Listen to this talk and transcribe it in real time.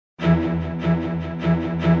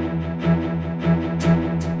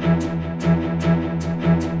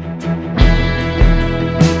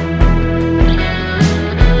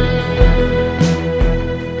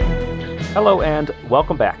Hello and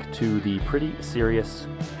welcome back to the Pretty Serious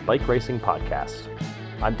Bike Racing Podcast.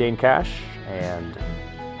 I'm Dane Cash, and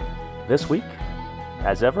this week,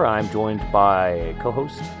 as ever, I'm joined by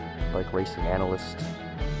co-host, bike racing analyst,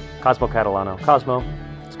 Cosmo Catalano. Cosmo,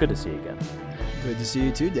 it's good to see you again. Good to see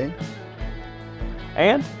you too, Dane.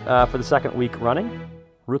 And for the second week running,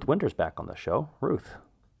 Ruth Winter's back on the show. Ruth,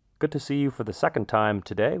 good to see you for the second time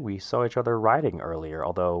today. We saw each other riding earlier,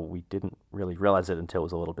 although we didn't really realize it until it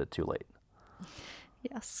was a little bit too late.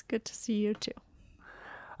 Yes, good to see you too.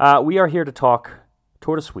 We are here to talk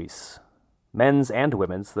Tour de Suisse, men's and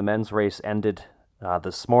women's. The men's race ended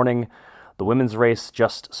this morning. The women's race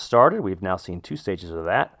just started. We've now seen two stages of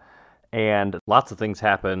that. And lots of things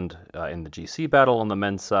happened in the GC battle on the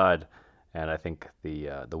men's side. And I think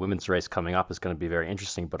the women's race coming up is going to be very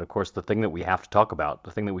interesting. But of course, the thing that we have to talk about,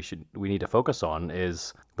 the thing that we need to focus on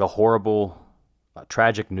is the horrible,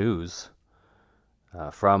 tragic news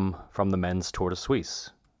from the men's Tour de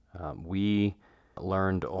Suisse. We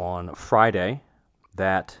learned on Friday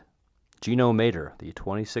that Gino Mäder, the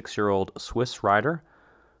 26-year-old Swiss rider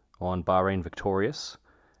on Bahrain Victorious,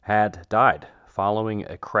 had died following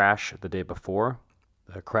a crash the day before.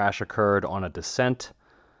 The crash occurred on a descent.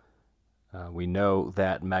 We know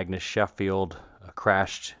that Magnus Sheffield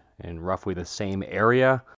crashed in roughly the same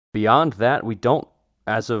area. Beyond that, we don't,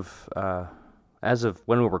 as of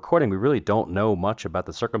when we're recording, we really don't know much about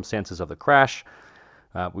the circumstances of the crash.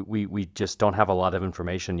 We just don't have a lot of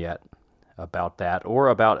information yet about that or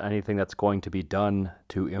about anything that's going to be done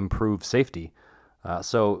to improve safety.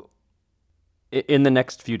 So in the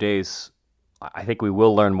next few days, I think we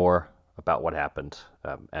will learn more about what happened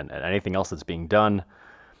and anything else that's being done.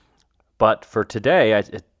 But for today,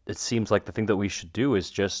 it seems like the thing that we should do is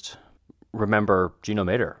just remember Gino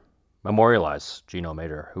Mäder, memorialize Gino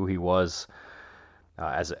Mäder, who he was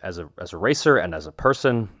as a racer and as a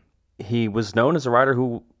person. He was known as a rider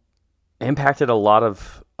who impacted a lot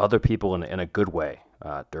of other people in a good way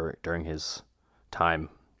during his time.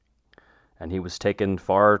 And he was taken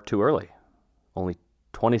far too early, only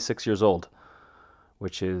 26 years old,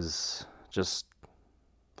 which is just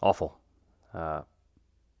awful.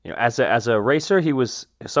 As a racer, he was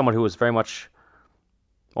someone who was very much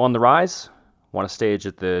on the rise. Won a stage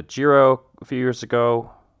at the Giro a few years ago.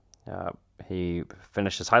 He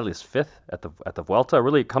finished as highly as fifth at the Vuelta,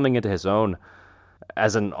 really coming into his own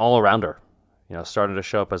as an all-arounder. Starting to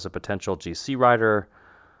show up as a potential GC rider.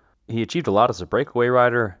 He achieved a lot as a breakaway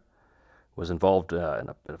rider. Was involved in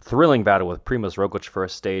a thrilling battle with Primož Roglič for a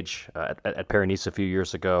stage at Paris-Nice a few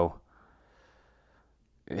years ago.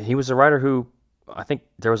 He was a rider who I think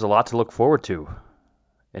there was a lot to look forward to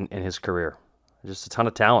in his career. Just a ton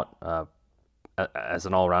of talent as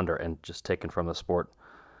an all-rounder and just taken from the sport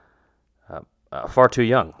far too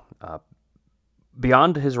young.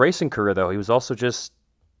 Beyond his racing career, though, he was also just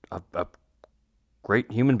a great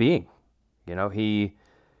human being. He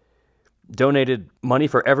donated money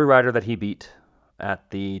for every rider that he beat at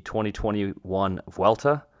the 2021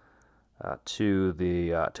 Vuelta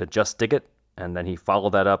to Just Dig It. And then he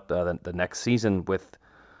followed that up the next season with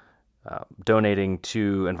donating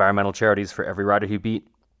to environmental charities for every rider he beat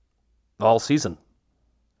all season.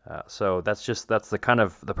 So that's the kind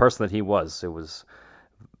of the person that he was. It was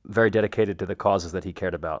very dedicated to the causes that he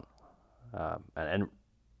cared about. And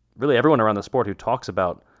really everyone around the sport who talks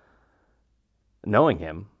about knowing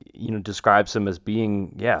him, describes him as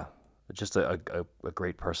being, just a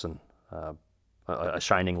great person, a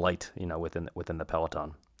shining light, within the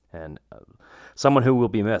peloton. And someone who will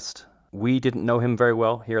be missed. We didn't know him very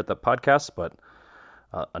well here at the podcast, but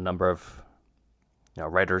a number of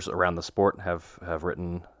writers around the sport have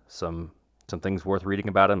written some things worth reading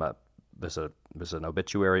about him. There's an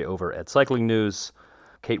obituary over at Cycling News.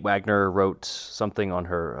 Kate Wagner wrote something on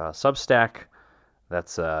her Substack.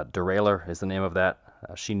 That's Derailer is the name of that.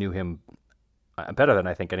 She knew him better than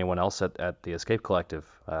I think anyone else at the Escape Collective.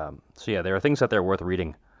 There are things out there worth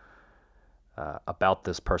reading about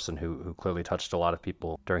this person who clearly touched a lot of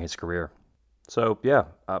people during his career. So,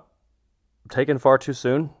 taken far too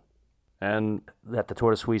soon. And at the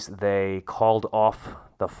Tour de Suisse, they called off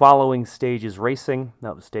the following stages racing.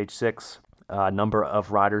 That was stage 6. A number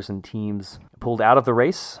of riders and teams pulled out of the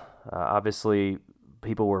race. Obviously,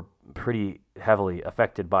 people were pretty heavily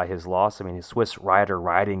affected by his loss. I mean, his Swiss rider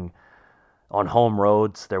riding on home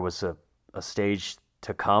roads. There was a stage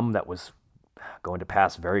to come that was going to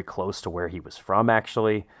pass very close to where he was from,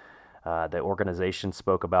 actually. The organization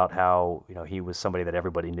spoke about how he was somebody that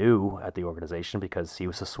everybody knew at the organization because he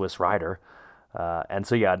was a Swiss rider.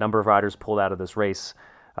 A number of riders pulled out of this race.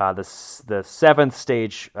 The 7th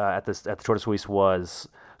stage at the Tour de Suisse was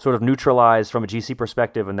sort of neutralized from a GC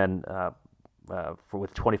perspective, and then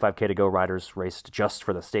with 25K to go, riders raced just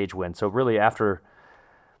for the stage win. So really after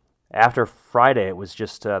Friday, it was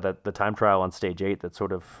just the time trial on stage 8 that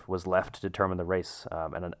sort of was left to determine the race.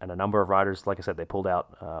 And a number of riders, like I said, they pulled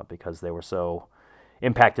out because they were so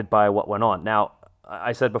impacted by what went on. Now,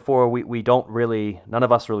 I said before, none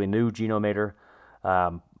of us really knew Gino Mäder,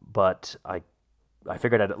 but I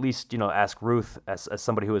figured I'd at least, ask Ruth as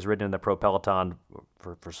somebody who has ridden in the pro peloton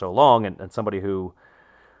for so long and somebody who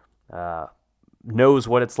knows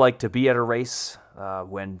what it's like to be at a race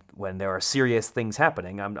when there are serious things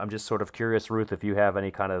happening. I'm just sort of curious, Ruth, if you have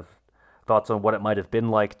any kind of thoughts on what it might have been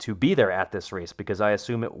like to be there at this race, because I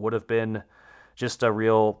assume it would have been just a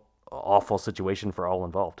real awful situation for all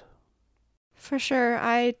involved. For sure.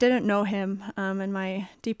 I didn't know him, and my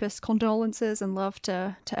deepest condolences and love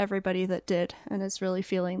to everybody that did and is really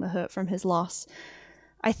feeling the hurt from his loss.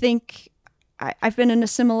 I think I've been in a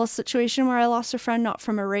similar situation where I lost a friend, not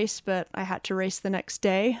from a race, but I had to race the next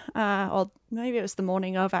day. Or maybe it was the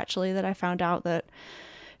morning of, actually, that I found out that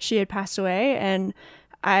she had passed away. And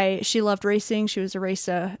she loved racing. She was a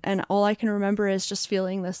racer. And all I can remember is just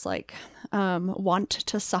feeling this want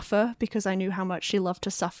to suffer, because I knew how much she loved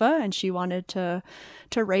to suffer and she wanted to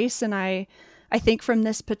race. And I think from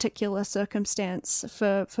this particular circumstance,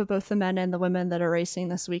 for both the men and the women that are racing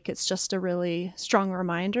this week, it's just a really strong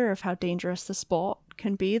reminder of how dangerous the sport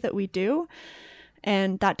can be that we do.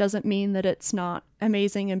 And that doesn't mean that it's not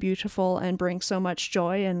amazing and beautiful and brings so much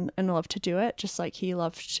joy and love to do it, just like he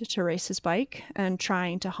loved to race his bike. And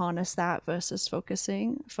trying to harness that versus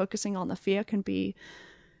focusing on the fear can be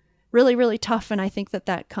really, really tough. And I think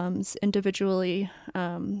that comes individually,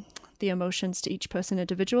 the emotions to each person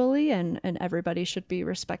individually, and everybody should be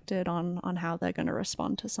respected on how they're going to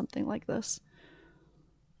respond to something like this.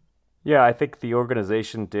 Yeah, I think the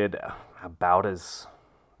organization did about as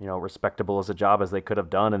respectable as a job as they could have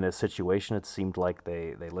done in this situation. It seemed like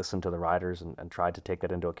they listened to the riders and tried to take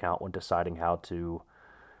that into account when deciding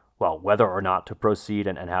whether or not to proceed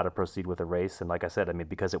and how to proceed with the race. And like I said,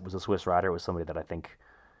 because it was a Swiss rider, it was somebody that I think,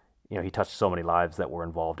 he touched so many lives that were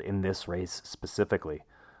involved in this race specifically.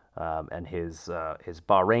 And his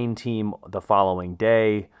Bahrain team the following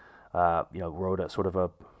day, rode a sort of a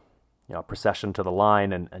procession to the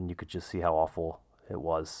line, and you could just see how awful it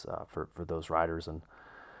was for those riders. And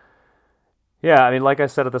yeah, like I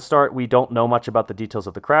said at the start, we don't know much about the details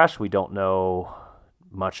of the crash. We don't know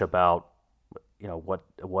much about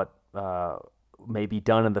what may be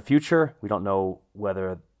done in the future. We don't know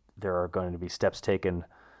whether there are going to be steps taken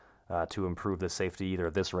to improve the safety, either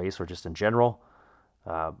of this race or just in general.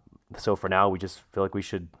 So for now, we just feel like we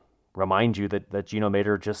should remind you that Gino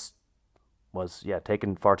Mäder just was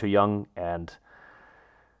taken far too young, and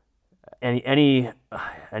any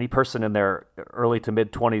person in their early to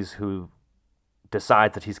mid 20s who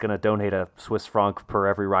decides that he's going to donate a Swiss franc per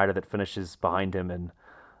every rider that finishes behind him, and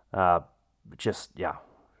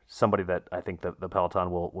somebody that I think the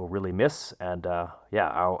peloton will really miss. And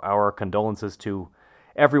our condolences to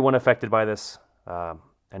everyone affected by this,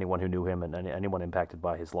 anyone who knew him and anyone impacted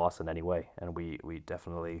by his loss in any way. And we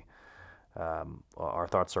definitely, our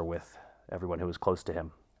thoughts are with everyone who was close to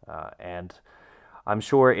him. And I'm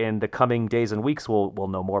sure in the coming days and weeks, we'll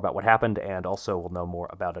know more about what happened, and also we'll know more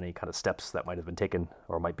about any kind of steps that might have been taken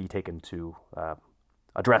or might be taken to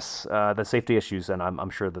address the safety issues. And I'm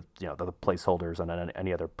sure that the placeholders and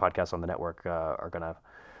any other podcasts on the network are going to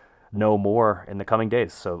know more in the coming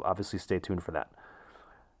days. So obviously, stay tuned for that.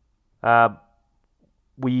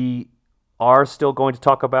 We are still going to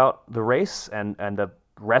talk about the race and the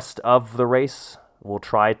rest of the race. We'll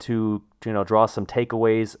try to draw some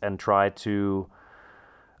takeaways and try to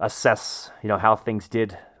assess how things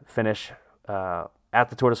did finish at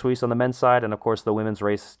the Tour de Suisse on the men's side. And of course, the women's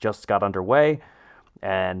race just got underway,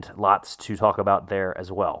 and lots to talk about there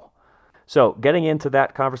as well. So getting into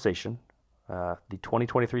that conversation, the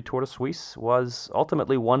 2023 Tour de Suisse was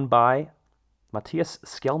ultimately won by Matthias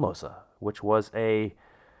Skjelmose, which was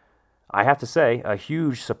I have to say, a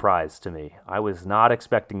huge surprise to me. I was not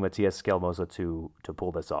expecting Matthias Skjelmose to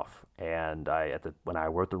pull this off. And when I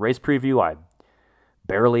wrote the race preview, I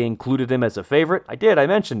barely included him as a favorite. I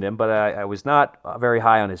mentioned him, but I was not very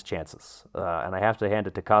high on his chances. And I have to hand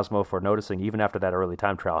it to Cosmo for noticing, even after that early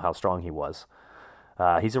time trial, how strong he was.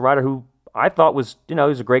 He's a rider who I thought was, he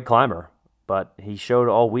was a great climber, but he showed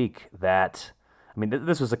all week that,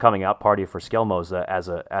 this was a coming out party for Skjelmose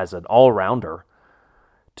as an all-rounder,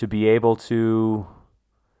 to be able to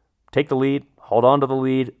take the lead, hold on to the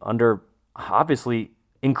lead under obviously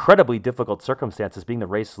incredibly difficult circumstances, being the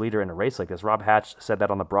race leader in a race like this. Rob Hatch said that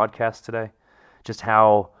on the broadcast today, just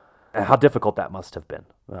how how difficult that must have been,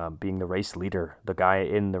 being the race leader, the guy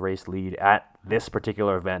in the race lead at this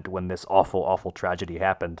particular event when this awful, awful tragedy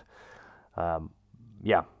happened.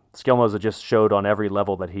 Yeah, Skjelmose just showed on every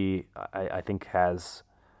level that I think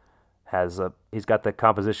he's got the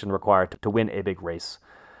composition required to win a big race,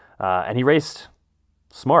 and he raced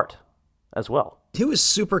smart as well. He was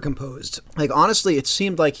super composed. Like, honestly, it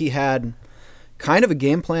seemed like he had kind of a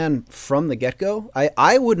game plan from the get-go.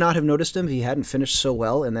 I would not have noticed him if he hadn't finished so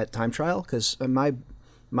well in that time trial, because my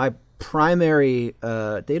primary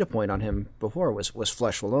data point on him before was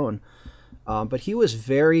Flèche Wallonne. But he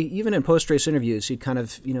was even in post-race interviews, he'd kind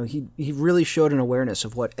of, he really showed an awareness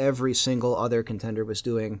of what every single other contender was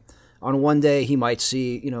doing. On one day, he might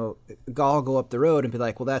see, Gall go up the road and be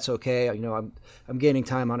like, well, that's okay. I'm gaining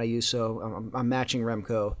time on Ayuso. I'm matching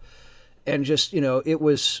Remco. And just, it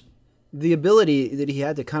was the ability that he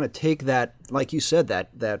had to kind of take that, like you said,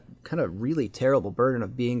 that kind of really terrible burden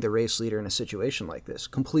of being the race leader in a situation like this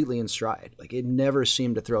completely in stride. Like, it never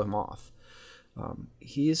seemed to throw him off.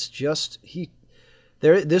 This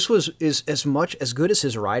is as much as good as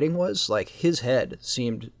his riding was, like, his head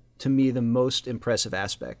seemed to me the most impressive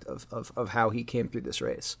aspect of how he came through this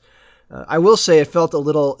race. I will say it felt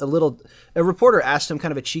a reporter asked him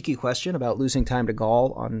kind of a cheeky question about losing time to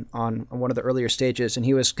Gall on one of the earlier stages, and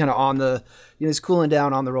he was kind of on the, he's cooling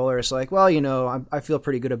down on the roller. It's like, well, I feel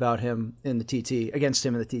pretty good about him in the TT, against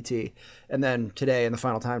him in the TT. And then today in the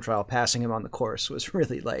final time trial, passing him on the course was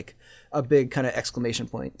really like a big kind of exclamation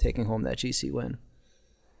point, taking home that GC win.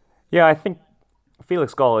 Yeah, I think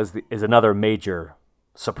Felix Gall is another major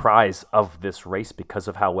surprise of this race because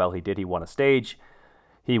of how well he did. He won a stage.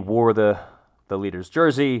 He wore the leader's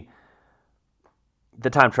jersey. The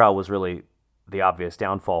time trial was really the obvious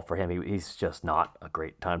downfall for him. He's just not a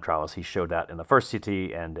great time trialist. He showed that in the first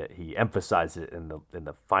TT, and he emphasized it in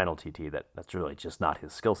the final TT that's really just not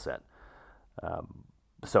his skill set.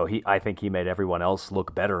 So I think he made everyone else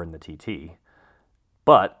look better in the TT.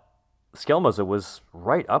 But Skjelmose was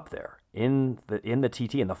right up there in the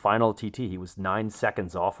TT, in the final TT. He was 9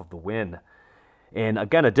 seconds off of the win. And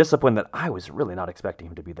again, a discipline that I was really not expecting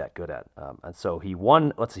him to be that good at. And so he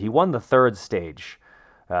won the third stage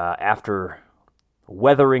after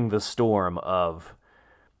weathering the storm of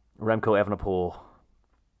Remco Evenepoel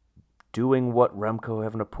doing what Remco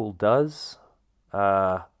Evenepoel does,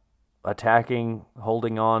 attacking,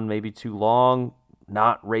 holding on maybe too long,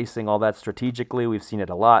 not racing all that strategically. We've seen it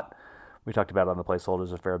a lot. We talked about it on the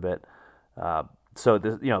placeholders a fair bit. So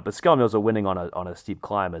the Skjelmose winning on a steep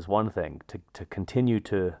climb is one thing. To continue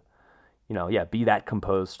to, be that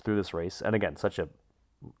composed through this race, and again, such a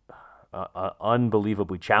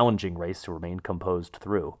unbelievably challenging race to remain composed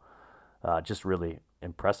through, just really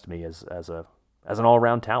impressed me as an all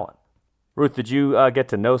around talent. Ruth, did you get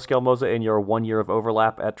to know Skjelmose in your 1 year of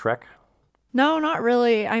overlap at Trek? No, not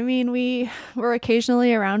really. I mean, we were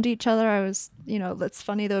occasionally around each other. I was, that's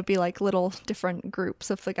funny. There would be like little different groups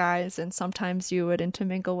of the guys, and sometimes you would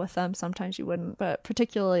intermingle with them, sometimes you wouldn't. But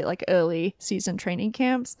particularly like early season training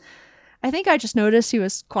camps, I think I just noticed he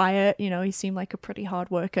was quiet. He seemed like a pretty hard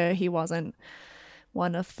worker. He wasn't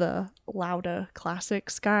one of the louder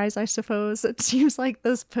classics guys, I suppose. It seems like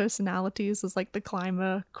those personalities is like the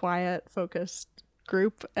climber, quiet, focused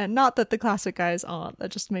group, and not that the classic guys aren't.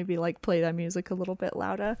 That just maybe like play their music a little bit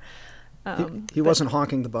louder. He wasn't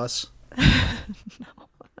honking the bus.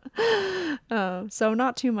 No. So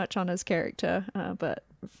not too much on his character, but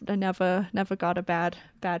I never got a bad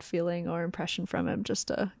feeling or impression from him. Just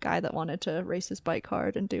a guy that wanted to race his bike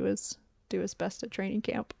hard and do his best at training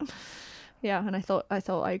camp. Yeah, and I thought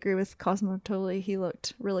I agree with Cosmo totally. He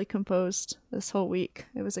looked really composed this whole week.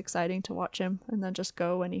 It was exciting to watch him, and then just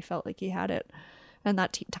go when he felt like he had it. And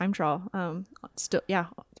that time trial,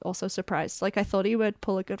 also surprised. Like, I thought he would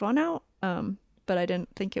pull a good one out, but I didn't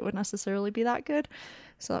think it would necessarily be that good.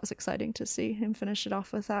 So that was exciting to see him finish it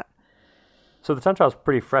off with that. So the time trial is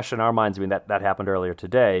pretty fresh in our minds. I mean, that happened earlier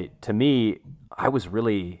today. To me, I was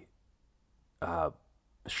really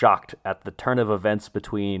shocked at the turn of events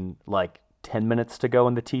between like 10 minutes to go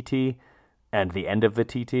in the TT and the end of the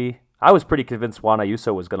TT. I was pretty convinced Juan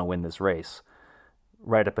Ayuso was going to win this race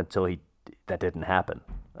right up until that didn't happen.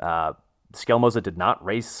 Skjelmose did not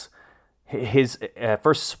race. His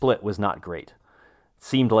first split was not great.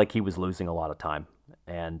 Seemed like he was losing a lot of time.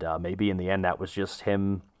 And maybe in the end that was just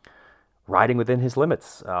him riding within his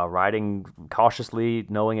limits, riding cautiously,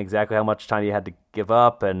 knowing exactly how much time he had to give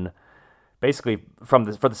up. And basically for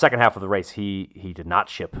the second half of the race, he did not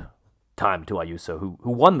ship time to Ayuso, who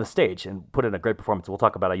won the stage and put in a great performance. We'll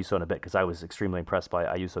talk about Ayuso in a bit because I was extremely impressed by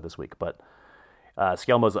Ayuso this week. But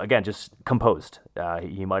Skelmo's, again, just composed.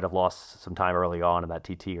 He might have lost some time early on in that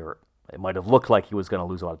TT, or it might have looked like he was going to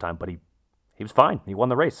lose a lot of time, but he was fine. He won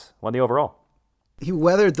the race, won the overall. He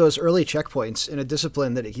weathered those early checkpoints in a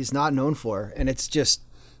discipline that he's not known for, and it's just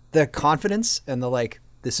the confidence and the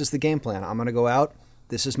this is the game plan. I'm going to go out.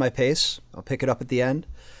 This is my pace. I'll pick it up at the end.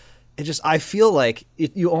 I feel like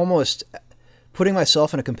you almost, putting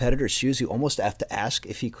myself in a competitor's shoes, you almost have to ask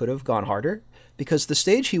if he could have gone harder, because the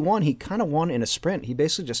stage he won, he kind of won in a sprint. He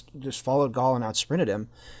basically just followed Gall and out sprinted him.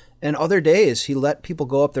 And other days he let people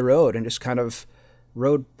go up the road and just kind of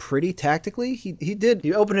rode pretty tactically.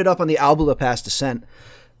 He opened it up on the Albula Pass descent,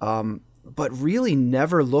 but really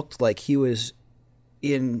never looked like he was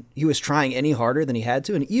trying any harder than he had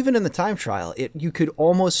to. And even in the time trial, you could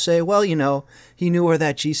almost say, well, he knew where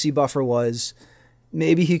that GC buffer was.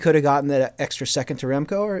 Maybe he could have gotten that extra second to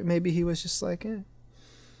Remco, or maybe he was just like, eh.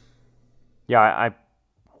 Yeah, I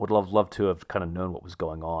would love to have kind of known what was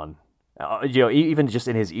going on. Even just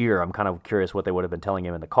in his ear, I'm kind of curious what they would have been telling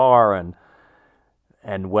him in the car,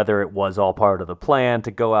 and whether it was all part of the plan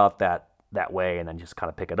to go out that way and then just kind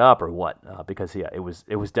of pick it up, or what. Because yeah, it was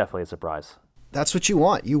definitely a surprise. That's what you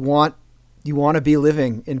want. You want to be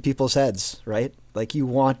living in people's heads, right? Like you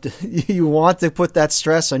want to put that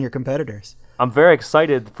stress on your competitors. I'm very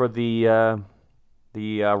excited for the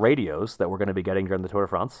radios that we're going to be getting during the Tour de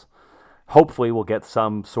France. Hopefully we'll get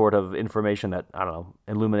some sort of information that, I don't know,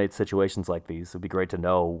 illuminates situations like these. It'd be great to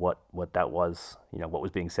know what that was, what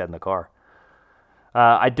was being said in the car.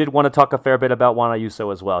 I did want to talk a fair bit about Juan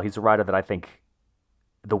Ayuso as well. He's a rider that I think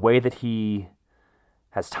the way that he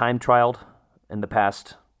has time trialed in the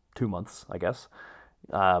past 2 months, I guess,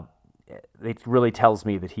 it really tells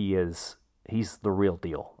me that he's the real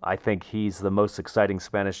deal. I think he's the most exciting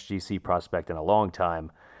Spanish GC prospect in a long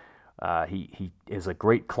time. He is a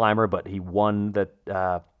great climber, but he won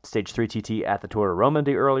the Stage 3 TT at the Tour de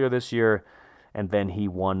Romandie earlier this year, and then he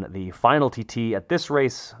won the final TT at this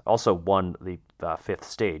race, also won the fifth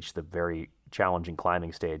stage, the very challenging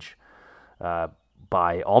climbing stage,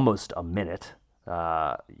 by almost a minute,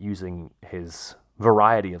 using his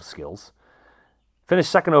variety of skills. Finished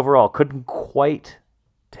second overall, couldn't quite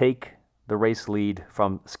take the race lead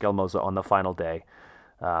from Skelmoza on the final day,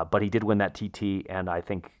 but he did win that TT, and I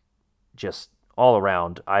think just all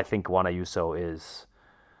around, I think Juan Ayuso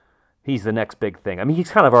he's the next big thing. I mean,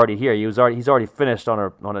 he's kind of already here. He's already finished on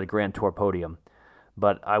a Grand Tour podium,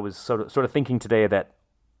 but I was sort of thinking today that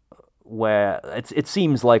where it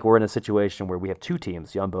seems like we're in a situation where we have two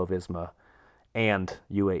teams, Jumbo-Visma and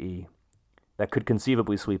UAE, that could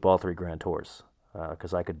conceivably sweep all three Grand Tours.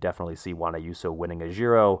 Because I could definitely see Juan Ayuso winning a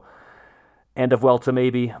Giro and a Vuelta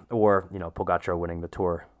maybe, or Pogacar winning the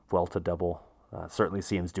Tour Vuelta double. Certainly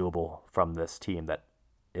seems doable from this team that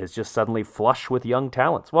is just suddenly flush with young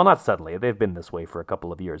talents. Well, not suddenly. They've been this way for a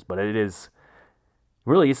couple of years, but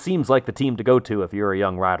it seems like the team to go to if you're a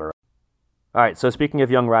young rider. All right, so speaking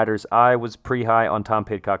of young riders, I was pretty high on Tom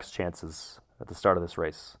Pidcock's chances at the start of this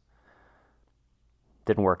race.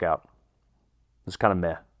 Didn't work out. It was kind of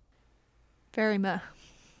meh. Very meh.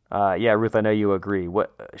 Yeah, Ruth, I know you agree.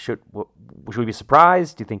 Should we be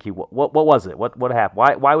surprised? Do you think what was it? What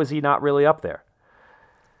happened? Why was he not really up there?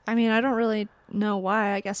 I mean, I don't really know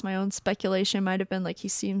why. I guess my own speculation might have been he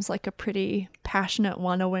seems like a pretty passionate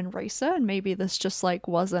wanna-win racer, and maybe this just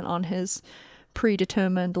wasn't on his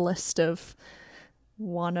predetermined list of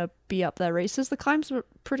wanna be up there races. The climbs were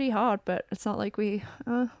pretty hard, but it's not like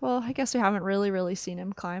I guess we haven't really seen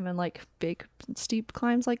him climb in big steep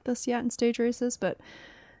climbs like this yet in stage races, but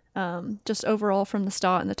just overall from the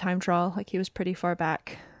start in the time trial, he was pretty far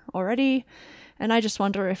back already, and I just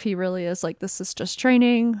wonder if he really is this is just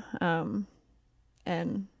training, and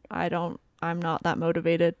I'm not that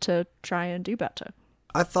motivated to try and do better.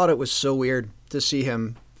 I thought it was so weird to see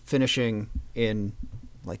him finishing in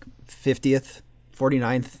 50th,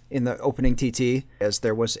 49th in the opening TT, as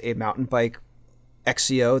there was a mountain bike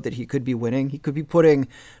XCO that he could be winning. He could be putting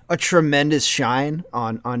a tremendous shine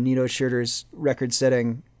on Nino Schurter's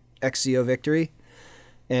record-setting XCO victory.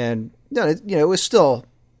 And it was still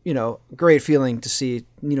great feeling to see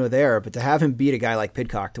Nino there, but to have him beat a guy like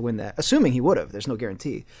Pidcock to win that, assuming he would have, there's no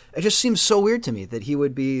guarantee. It just seems so weird to me that he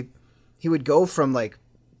would go from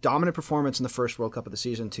dominant performance in the first World Cup of the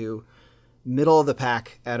season to middle of the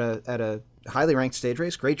pack at a highly ranked stage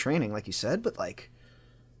race, great training, like you said, but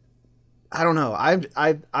I don't know. I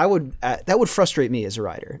would that would frustrate me as a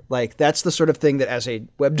rider. That's the sort of thing that as a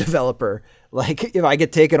web developer, if I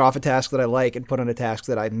get taken off a task that I like and put on a task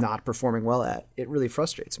that I'm not performing well at, it really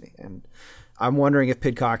frustrates me. And I'm wondering if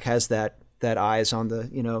Pidcock has that eyes on the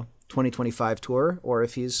 2025 tour, or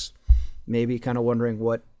if he's maybe kind of wondering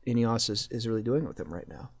what Ineos is really doing with him right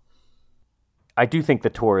now. I do think the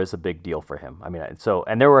Tour is a big deal for him. I mean,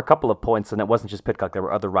 and there were a couple of points, and it wasn't just Pidcock. There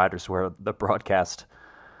were other riders where the broadcast,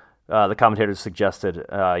 the commentators suggested,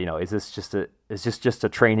 is this just a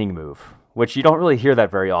training move? Which you don't really hear that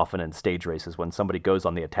very often in stage races when somebody goes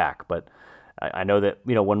on the attack. But I know that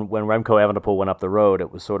when Remco Evenepoel went up the road,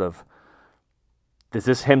 it was sort of, is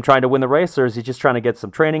this him trying to win the race, or is he just trying to get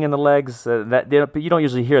some training in the legs? You don't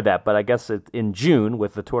usually hear that, but I guess in June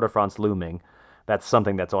with the Tour de France looming, that's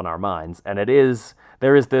something that's on our minds, and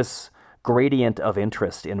there is this gradient of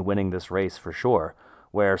interest in winning this race for sure,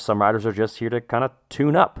 where some riders are just here to kind of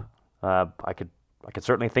tune up. I could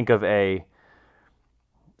certainly think of a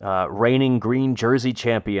reigning green jersey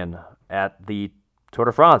champion at the Tour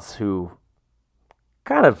de France who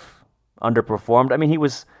kind of underperformed. I mean, he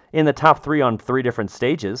was in the top 3 on 3 different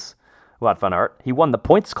stages, Wout van Aert. He won the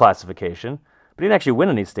points classification, but he didn't actually win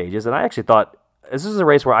any stages, and I actually thought this is a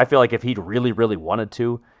race where I feel like if he'd really, really wanted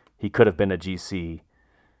to, he could have been a GC,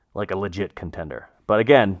 like a legit contender. But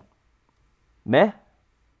again, meh?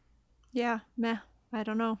 Yeah, meh. I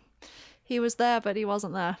don't know. He was there, but he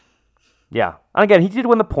wasn't there. Yeah. And again, he did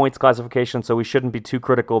win the points classification, so we shouldn't be too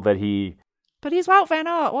critical that he... But he's Wout van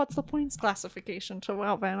Aert. What's the points classification to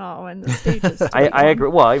Wout van Aert when the stages? I agree.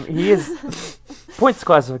 Well, he is... Points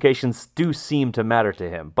classifications do seem to matter to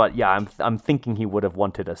him. But yeah, I'm thinking he would have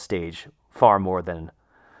wanted a stage far more than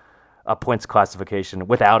a points classification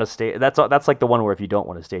without a stage. That's like the one where if you don't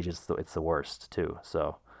want a stage, it's the worst too.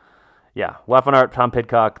 So yeah, Wout van Aert, Tom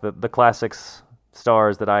Pidcock, the classics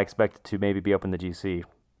stars that I expected to maybe be up in the GC.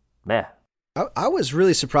 Meh. I was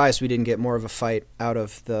really surprised we didn't get more of a fight out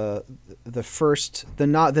of the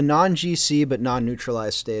non-GC but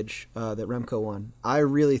non-neutralized stage that Remco won. I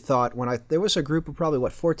really thought there was a group of probably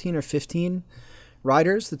 14 or 15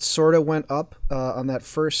 riders that sort of went up on that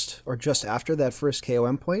first or just after that first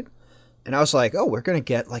KOM point, and I was like, oh, we're gonna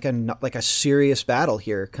get like a serious battle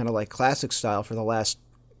here, kind of like classic style for the last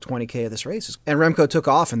 20K of this race. And Remco took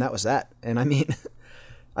off, and that was that. And I mean,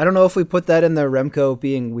 I don't know if we put that in the Remco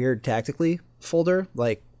being weird tactically folder,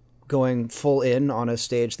 like going full in on a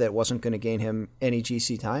stage that wasn't going to gain him any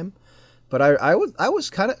GC time. But I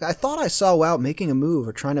thought I saw Wout making a move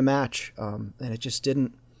or trying to match, and it just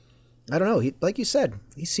didn't. I don't know. He, like you said,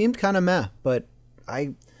 he seemed kind of meh. But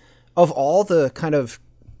of all the kind of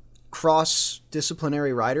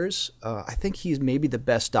cross-disciplinary riders, I think he's maybe the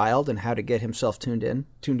best dialed in how to get himself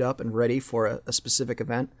tuned up, and ready for a specific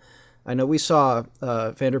event. I know we saw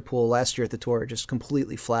Van der Poel last year at the Tour just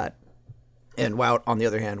completely flat, and Wout, on the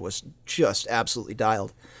other hand, was just absolutely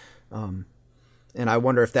dialed. And I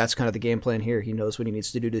wonder if that's kind of the game plan here. He knows what he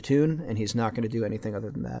needs to do to tune, and he's not going to do anything other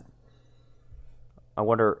than that. I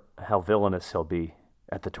wonder how villainous he'll be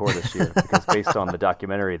at the Tour this year, because based on the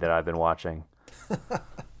documentary that I've been watching.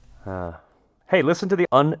 Hey, listen to the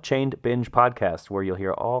Unchained Binge podcast, where you'll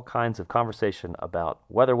hear all kinds of conversation about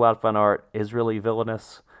whether Wout van Aert is really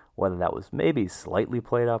villainous, whether that was maybe slightly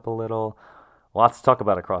played up a little. Lots to talk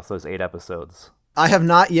about across those 8 episodes. I have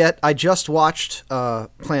not yet. I just watched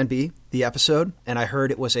Plan B, the episode, and I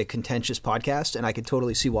heard it was a contentious podcast, and I could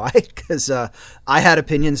totally see why, because I had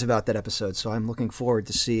opinions about that episode, so I'm looking forward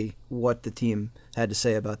to see what the team had to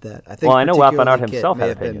say about that. I know Wout van Aert himself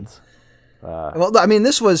had opinions. Well, I mean,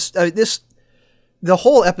 the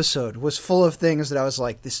whole episode was full of things that I was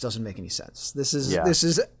like, this doesn't make any sense. This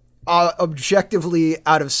is objectively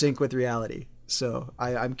out of sync with reality. So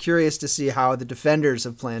I'm curious to see how the defenders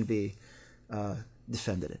of Plan B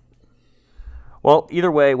defended it. Well,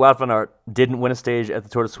 either way, Wout van Aert didn't win a stage at the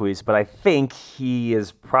Tour de Suisse, but I think he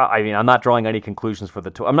is I'm not drawing any conclusions for the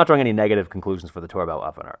Tour. I'm not drawing any negative conclusions for the Tour about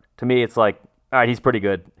Wout van Aert. To me, it's like, all right, he's pretty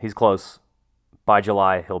good. He's close. By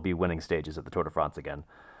July, he'll be winning stages at the Tour de France again.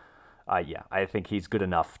 I think he's good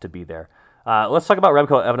enough to be there. Let's talk about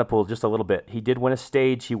Remco Evenepoel just a little bit. He did win a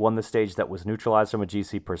stage. He won the stage that was neutralized from a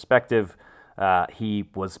GC perspective. He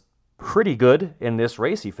was pretty good in this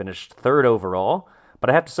race. He finished 3rd overall. But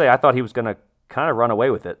I have to say, I thought he was going to kind of run away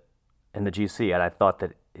with it in the GC, and I thought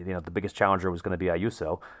that the biggest challenger was going to be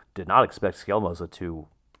Ayuso. Did not expect Skelmoza to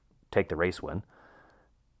take the race win.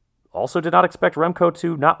 Also did not expect Remco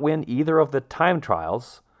to not win either of the time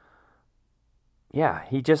trials. Yeah,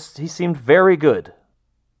 he seemed very good,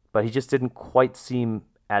 but he just didn't quite seem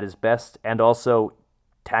at his best, and also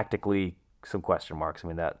tactically some question marks. I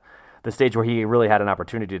mean, that the stage where he really had an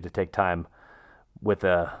opportunity to take time with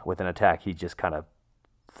an attack, he just kind of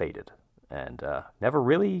faded and never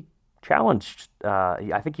really challenged.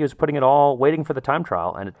 I think he was putting it all, waiting for the time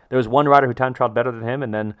trial, and there was one rider who time trialed better than him,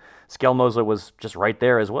 and then Skelmoza was just right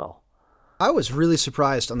there as well. I was really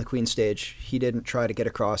surprised on the Queen stage he didn't try to get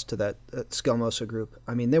across to that Skelmosa group.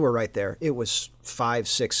 I mean, they were right there. It was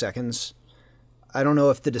 5-6 seconds. I don't know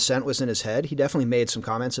if the descent was in his head. He definitely made some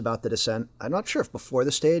comments about the descent. I'm not sure if before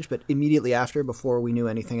the stage, but immediately after, before we knew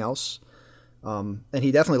anything else. And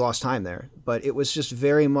he definitely lost time there. But it was just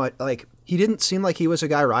very much like, he didn't seem like he was a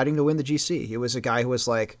guy riding to win the GC. He was a guy who was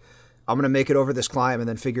like, I'm going to make it over this climb and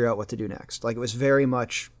then figure out what to do next. Like, it was very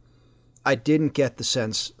much, I didn't get the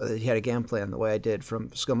sense that he had a game plan the way I did from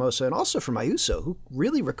Skelmosa and also from Ayuso, who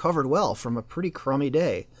really recovered well from a pretty crummy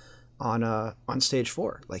day on stage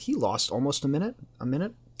 4. Like, he lost almost a minute,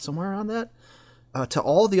 somewhere around that, to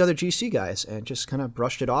all the other GC guys, and just kind of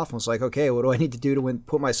brushed it off and was like, okay, what do I need to do to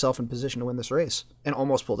put myself in position to win this race? And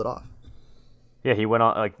almost pulled it off. Yeah, he went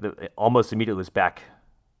on, like, almost immediately was back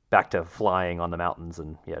to flying on the mountains,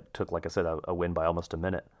 and it took, like I said, a win by almost a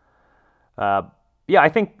minute. I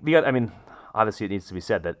think obviously it needs to be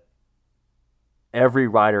said that every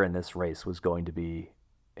rider in this race was going to be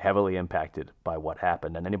heavily impacted by what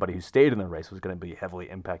happened, and anybody who stayed in the race was going to be heavily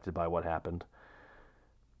impacted by what happened.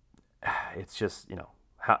 It's just,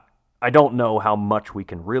 I don't know how much we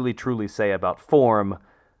can really truly say about form,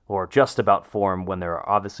 or just about form, when there are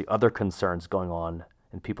obviously other concerns going on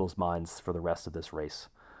in people's minds for the rest of this race.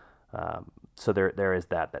 So there is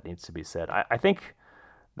that needs to be said. I think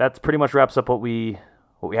that's pretty much wraps up what we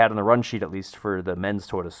had on the run sheet, at least for the men's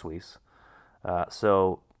Tour de Suisse.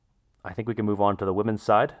 So I think we can move on to the women's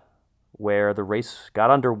side, where the race got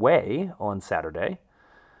underway on Saturday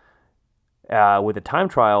with a time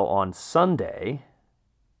trial on Sunday.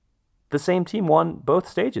 The same team won both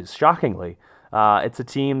stages, shockingly. It's a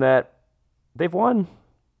team that they've won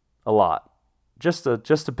a lot, just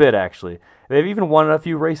a bit, actually. They've even won a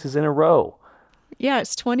few races in a row. Yeah,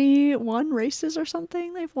 it's 21 races or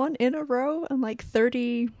something they've won in a row, and like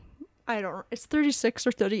 30, it's 36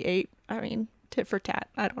 or 38. I mean, tit for tat.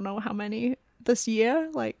 I don't know how many this year,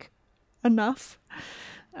 like enough.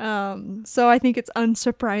 So I think it's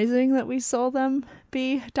unsurprising that we saw them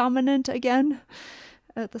be dominant again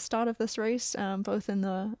at the start of this race, both in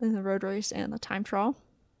the road race and the time trial.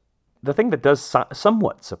 The thing that does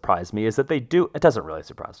somewhat surprise me is that it doesn't really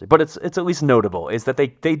surprise me, but it's at least notable, is that they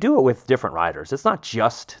do it with different riders. It's not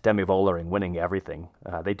just Demi Vollering winning everything.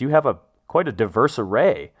 They do have quite a diverse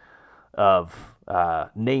array of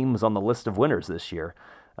names on the list of winners this year.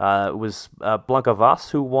 It was Blanca Vas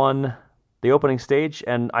who won the opening stage,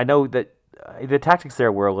 and I know that the tactics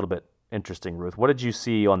there were a little bit interesting, Ruth. What did you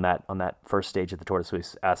see on that first stage of the Tour de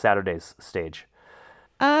Suisse, Saturday's stage?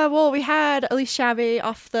 Well, we had Elise Chavez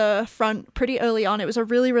off the front pretty early on. It was a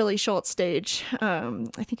really, really short stage. I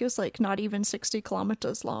think it was like not even 60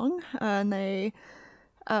 kilometers long. And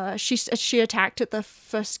she attacked at the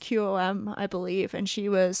first QOM, I believe, and she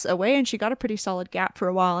was away, and she got a pretty solid gap for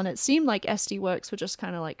a while. And it seemed like SD Works were just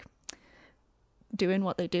kind of like doing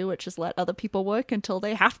what they do, which is let other people work until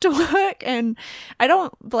they have to work. And I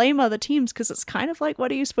don't blame other teams, because it's kind of like,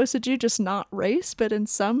 what are you supposed to do? Just not race? But in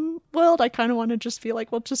some world, I kind of want to just be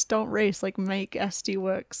like, well, just don't race. Like, make SD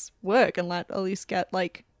Works work and let Elise get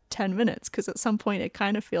like 10 minutes, because at some point it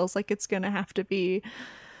kind of feels like it's going to have to be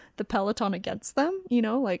the peloton against them,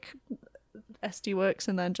 like SD Works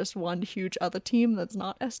and then just one huge other team that's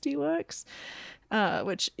not SD Works.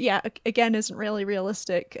 Which, again, isn't really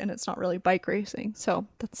realistic, and it's not really bike racing. So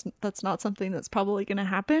that's not something that's probably going to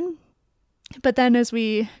happen. But then as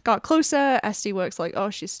we got closer, SD Works like, oh,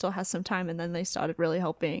 she still has some time. And then they started really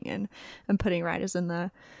helping and putting riders in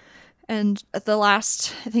there. And at the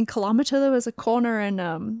last, I think, kilometer, there was a corner,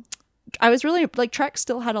 and I was really, like, Trek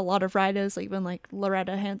still had a lot of riders. Even, like,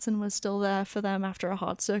 Loretta Hansen was still there for them after a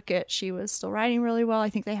hard circuit. She was still riding really well. I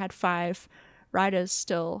think they had 5 riders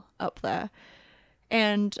still up there.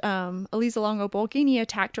 And Elisa Longo Borghini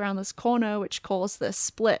attacked around this corner, which caused this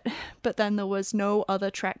split. But then there was no other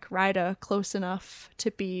Trek rider close enough to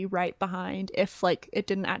be right behind if, like, it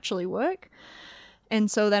didn't actually work. And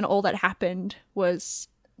so then all that happened was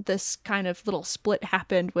this kind of little split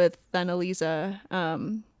happened with then Elisa.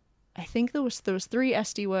 I think there was 3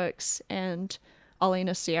 SD Works and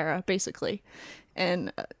Alena Sierra, basically.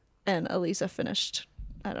 And Elisa finished,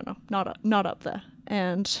 I don't know, not up there.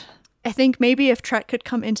 And I think maybe if Trek could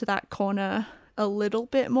come into that corner a little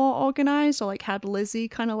bit more organized, or like had Lizzie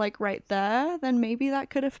kind of like right there, then maybe that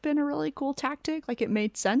could have been a really cool tactic. Like, it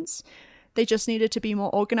made sense. They just needed to be more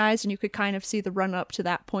organized, and you could kind of see the run up to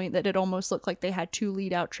that point that it almost looked like they had 2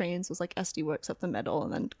 lead out trains. It was like SD Works up the middle,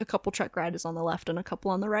 and then a couple Trek riders on the left and a couple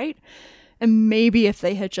on the right. And maybe if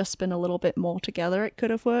they had just been a little bit more together, it could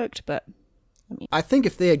have worked. But I think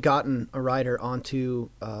if they had gotten a rider onto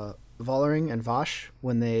Vollering and Vash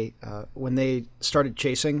when they started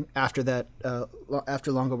chasing after that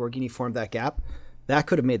after Longo Borghini formed that gap. That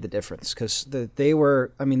could have made the difference because they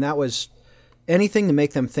were. I mean, that was anything to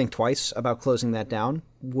make them think twice about closing that down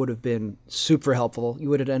would have been super helpful. You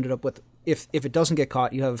would have ended up with, if it doesn't get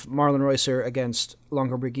caught, you have Marlon Reusser against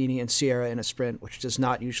Longo Borghini and Sierra in a sprint, which does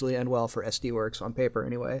not usually end well for SD Works on paper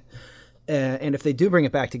anyway. And if they do bring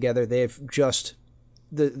it back together, they've just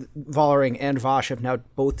the Vollering and Vash have now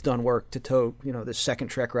both done work to tow the second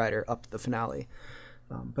Trek rider up the finale.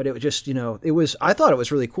 But it was just, I thought it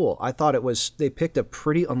was really cool. I thought they picked a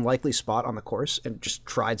pretty unlikely spot on the course and just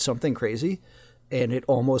tried something crazy, and it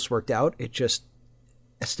almost worked out. It just,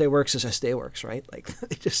 SD Works is SD Works, right? Like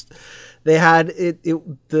they had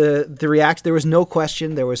there was no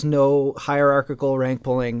question. There was no hierarchical rank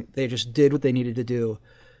pulling. They just did what they needed to do.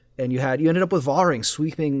 And you ended up with Vollering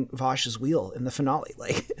sweeping Vash's wheel in the finale.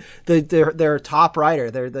 Like their top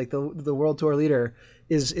rider, they're like the world tour leader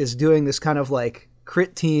is doing this kind of like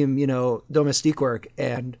crit team, domestique work,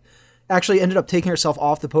 and actually ended up taking herself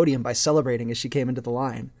off the podium by celebrating as she came into the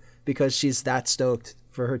line because she's that stoked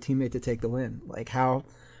for her teammate to take the win. Like how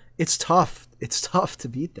it's tough to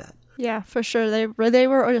beat that. Yeah, for sure. They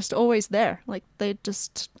were just always there. Like they're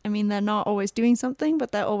not always doing something,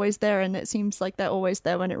 but they're always there, and it seems like they're always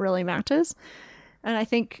there when it really matters. And I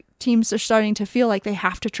think teams are starting to feel like they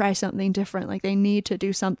have to try something different. Like they need to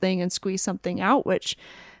do something and squeeze something out, which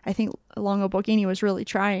I think Longo Borghini was really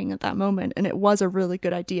trying at that moment, and it was a really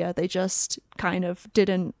good idea. They just kind of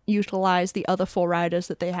didn't utilize the other 4 riders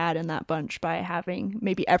that they had in that bunch by having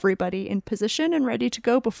maybe everybody in position and ready to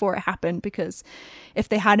go before it happened, because if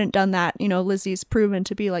they hadn't done that, Lizzie's proven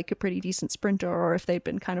to be like a pretty decent sprinter, or if they'd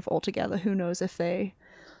been kind of all together, who knows if they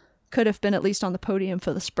could have been at least on the podium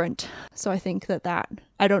for the sprint. So I think that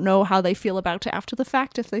I don't know how they feel about it after the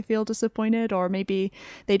fact, if they feel disappointed, or maybe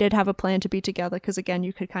they did have a plan to be together, because again,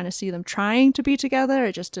 you could kind of see them trying to be together.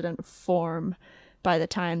 It just didn't form by the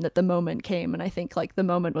time that the moment came. And I think like the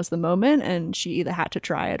moment was the moment, and she either had to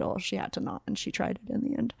try it or she had to not, and she tried it in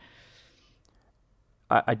the end.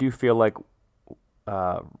 I do feel like,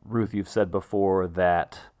 Ruth, you've said before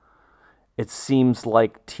that it seems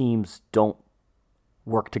like teams don't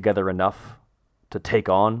work together enough to take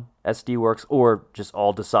on SD Works, or just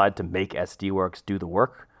all decide to make SD Works do the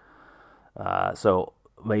work. So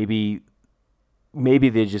maybe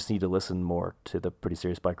they just need to listen more to the Pretty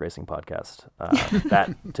Serious Bike Racing podcast.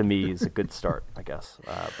 That to me is a good start, I guess.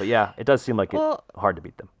 But yeah, it does seem like it's hard to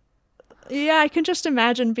beat them. Yeah, I can just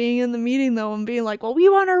imagine being in the meeting though and being like, well, we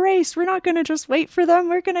want to race. We're not going to just wait for them.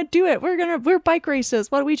 We're going to do it. We're bike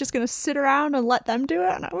racers. What, are we just going to sit around and let them do it?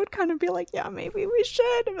 And I would kind of be like, yeah, maybe we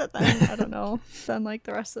should. But then, I don't know. Then like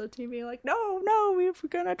the rest of the team being like, no, we're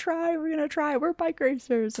going to try. We're bike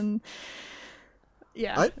racers. And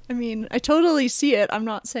yeah, I totally see it. I'm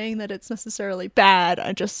not saying that it's necessarily bad.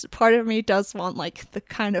 Part of me does want like the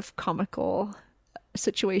kind of comical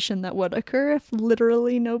situation that would occur if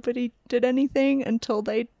literally nobody did anything until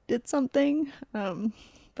they did something.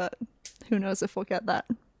 But who knows if we'll get that.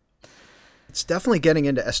 It's definitely getting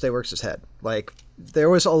into SD Works' head. Like there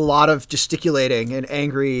was a lot of gesticulating and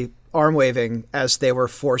angry arm waving as they were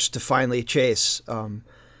forced to finally chase.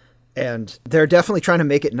 And they're definitely trying to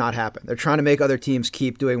make it not happen. They're trying to make other teams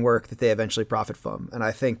keep doing work that they eventually profit from. And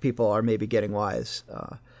I think people are maybe getting wise.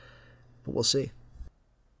 But we'll see.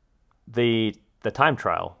 The time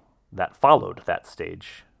trial that followed that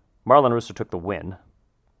stage, Marlon Reusser took the win.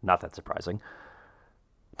 Not that surprising.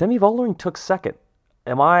 Demi Vollering took second.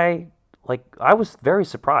 I was very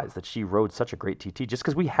surprised that she rode such a great TT, just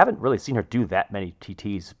because we haven't really seen her do that many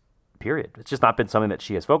TTs, period. It's just not been something that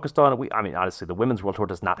she has focused on. Honestly, the Women's World Tour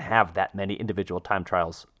does not have that many individual time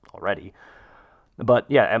trials already. But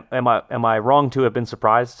yeah, am I wrong to have been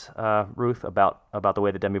surprised, Ruth, about the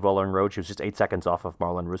way that Demi Vollering rode? She was just 8 seconds off of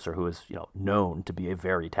Marlon Reusser, who is known to be a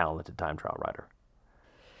very talented time trial rider.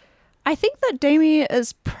 I think that Demi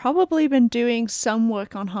has probably been doing some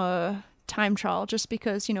work on her time trial, just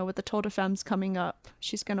because with the Tour de Femmes coming up,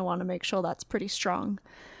 she's going to want to make sure that's pretty strong,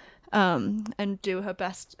 and do her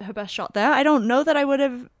best shot there. I don't know that I would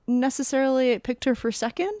have necessarily picked her for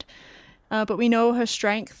second. But we know her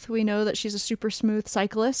strength. We know that she's a super smooth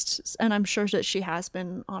cyclist, and I'm sure that she has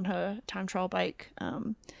been on her time trial bike,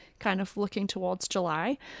 kind of looking towards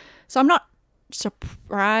July. So I'm not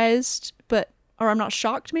surprised, or I'm not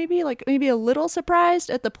shocked, maybe a little surprised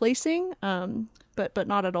at the placing, but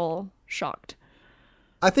not at all shocked.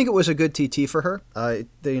 I think it was a good TT for her.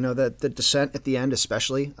 The descent at the end,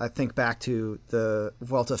 especially. I think back to the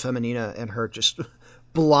Vuelta Femenina and her just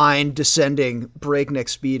blind descending breakneck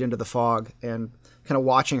speed into the fog, and kind of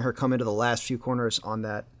watching her come into the last few corners on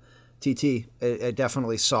that TT. I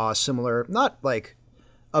definitely saw a similar, not like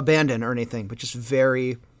abandon or anything, but just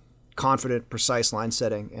very confident, precise line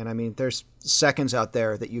setting. And I mean, there's seconds out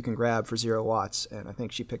there that you can grab for 0 watts, and I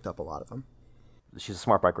think she picked up a lot of them. She's a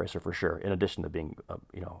smart bike racer for sure, in addition to being,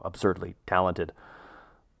 absurdly talented.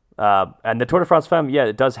 And the Tour de France Femme,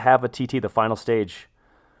 it does have a TT. The final stage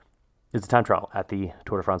is a time trial at the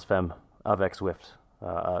Tour de France Femme avec Zwift,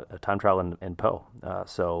 a time trial in Po.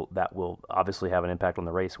 So that will obviously have an impact on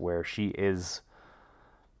the race, where she is,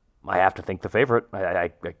 I have to think, the favorite.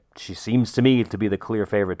 She seems to me to be the clear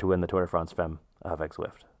favorite to win the Tour de France Femme avec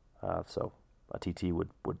Zwift. So a TT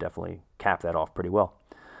would definitely cap that off pretty well.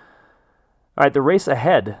 All right, the race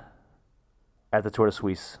ahead at the Tour de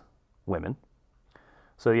Suisse women.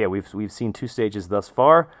 So we've seen 2 stages thus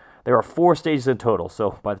far. There are 4 stages in total.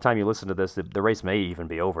 So by the time you listen to this, the race may even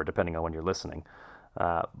be over, depending on when you're listening.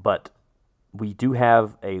 But we do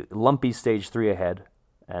have a lumpy stage 3 ahead,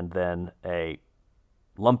 and then a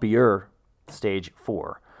lumpier stage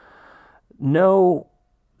 4. No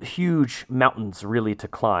huge mountains really to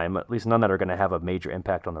climb, at least none that are going to have a major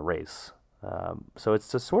impact on the race. So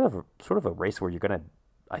it's just sort of a race where you're going to,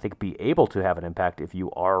 I think, be able to have an impact if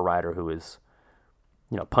you are a rider who is,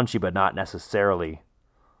 punchy but not necessarily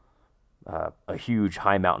a huge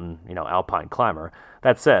high mountain, alpine climber.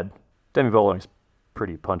 That said, Demi Vollering's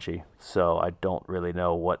pretty punchy, so I don't really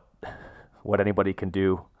know what anybody can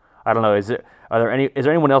do. I don't know. Is there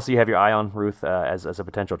anyone else you have your eye on, Ruth, as a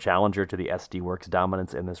potential challenger to the SD Works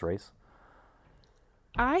dominance in this race?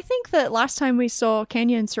 I think that last time we saw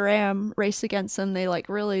Kenya and Saram race against them, they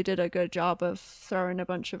really did a good job of throwing a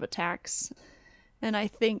bunch of attacks. And I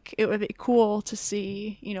think it would be cool to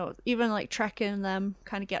see, even Trek and them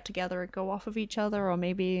kind of get together and go off of each other, or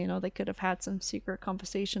maybe, they could have had some secret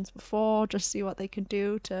conversations before, just see what they could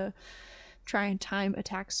do to try and time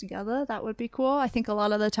attacks together. That would be cool. I think a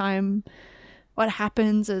lot of the time what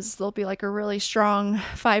happens is there'll be a really strong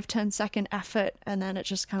 5-10 second effort, and then it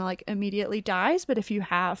just kind of immediately dies. But if you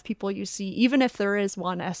have people you see, even if there is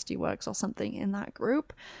one SD Works or something in that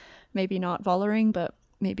group, maybe not Vollering, but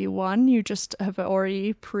maybe one, you just have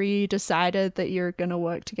already pre-decided that you're going to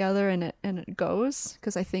work together, and it goes.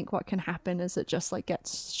 Because I think what can happen is it just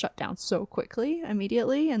gets shut down so quickly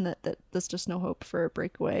immediately, and that there's just no hope for a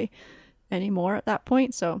breakaway anymore at that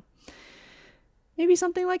point. So maybe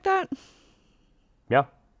something like that. Yeah.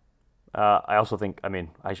 I also think,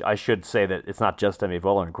 I should say that it's not just Demi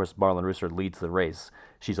Vollering. Of course, Marlen Reusser leads the race.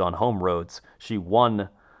 She's on home roads. She won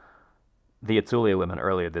the Etzulia women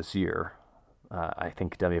earlier this year. I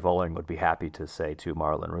think Demi Vollering would be happy to say to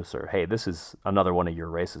Marlen Reusser, hey, this is another one of your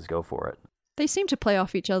races. Go for it. They seem to play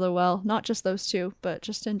off each other well. Not just those two, but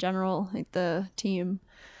just in general, the team.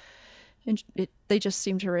 They just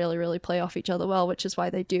seem to really, really play off each other well, which is why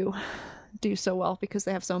they do so well, because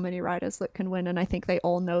they have so many riders that can win, and I think they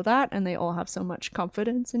all know that, and they all have so much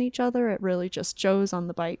confidence in each other. It really just shows on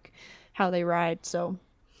the bike how they ride. So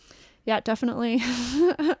yeah, definitely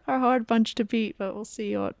a hard bunch to beat, but we'll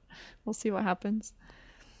see what happens.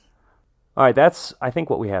 All right, that's, I think,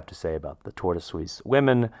 what we have to say about the Tour de Suisse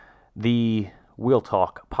women. The Wheel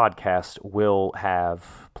Talk podcast will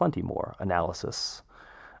have plenty more analysis.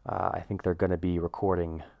 I think they're going to be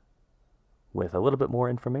recording with a little bit more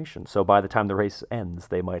information. So by the time the race ends,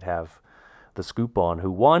 they might have the scoop on who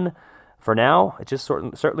won. For now, it just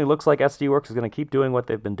certainly looks like SD Works is going to keep doing what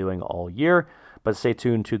they've been doing all year. But stay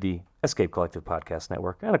tuned to the Escape Collective Podcast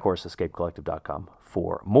Network and, of course, escapecollective.com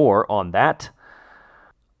for more on that.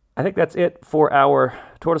 I think that's it for our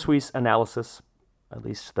Tour de Suisse analysis. At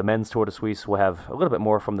least the men's Tour de Suisse will have a little bit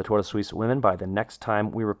more from the Tour de Suisse women by the next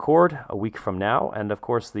time we record, a week from now. And, of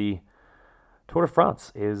course, the Tour de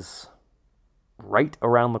France is right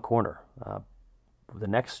around the corner. The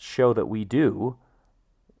next show that we do,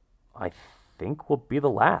 I think, will be the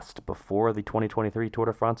last before the 2023 Tour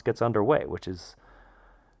de France gets underway, which is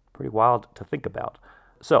pretty wild to think about.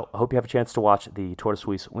 So I hope you have a chance to watch the Tour de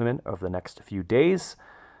Suisse women over the next few days.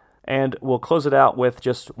 And we'll close it out with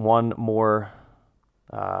just one more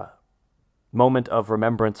moment of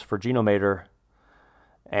remembrance for Gino Mäder,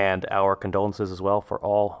 and our condolences as well for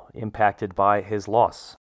all impacted by his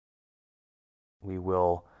loss. We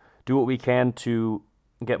will do what we can to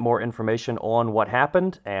get more information on what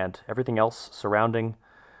happened and everything else surrounding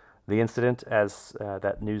the incident as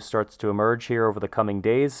that news starts to emerge here over the coming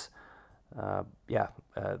days. The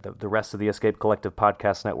rest of the Escape Collective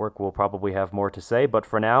Podcast Network will probably have more to say, but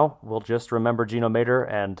for now, we'll just remember Gino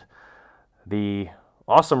Mäder and the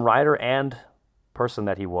awesome rider and person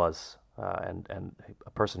that he was, and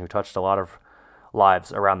a person who touched a lot of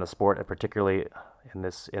lives around the sport, and particularly in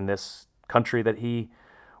this country that he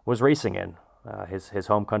was racing in. his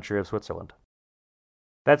home country of Switzerland.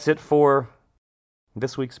 That's it for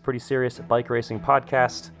this week's Pretty Serious Bike Racing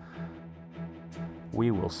podcast.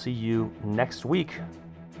 We will see you next week.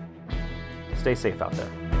 Stay safe out there.